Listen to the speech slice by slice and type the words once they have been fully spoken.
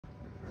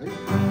Heading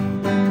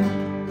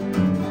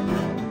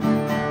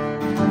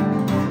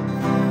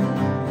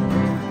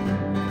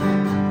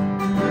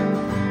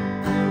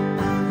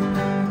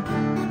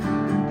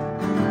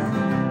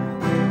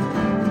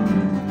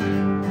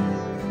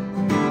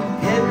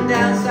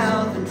down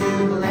south into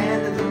the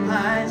land of the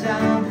pines,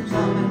 I'm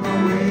plumbing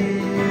my way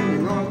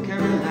to North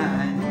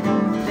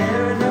Carolina.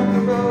 Tearing up the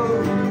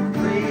road,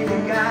 pray to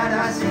God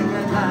I see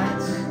red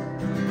lights.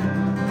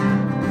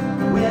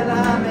 Well,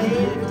 I made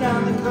it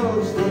down the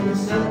coast in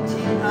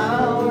 17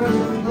 hours,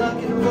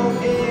 plucking a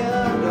bouquet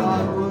of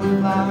dogwood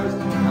flowers.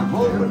 I'm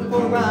hoping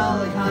for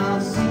Raleigh, I'll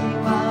see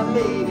my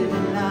baby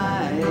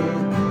tonight.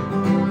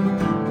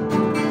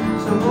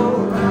 So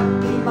rock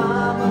me,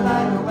 mama,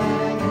 like a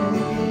wagon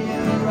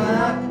wheel.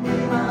 Rock me,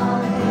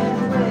 mama, and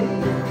away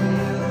you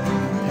feel.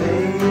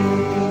 Hey,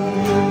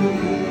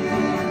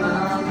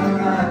 mama,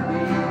 rock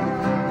me.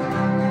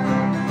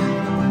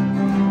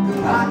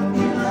 Rock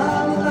me,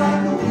 mama,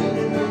 like a wind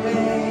in the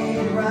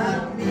rain.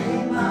 Rock me,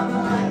 mama,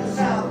 like a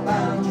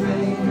southbound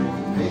train.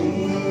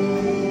 Hey,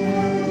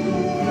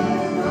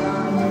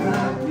 mama,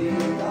 rock me,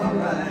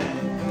 alright.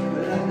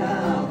 But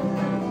now,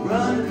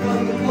 running from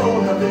the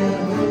cold, I've been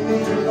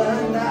moving to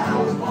London.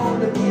 I was born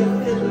to be a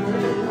fiddler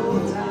in an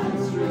old-time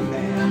street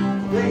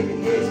band. Play the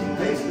bass,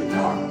 bass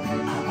guitar.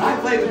 I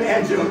play the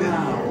banjo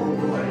now.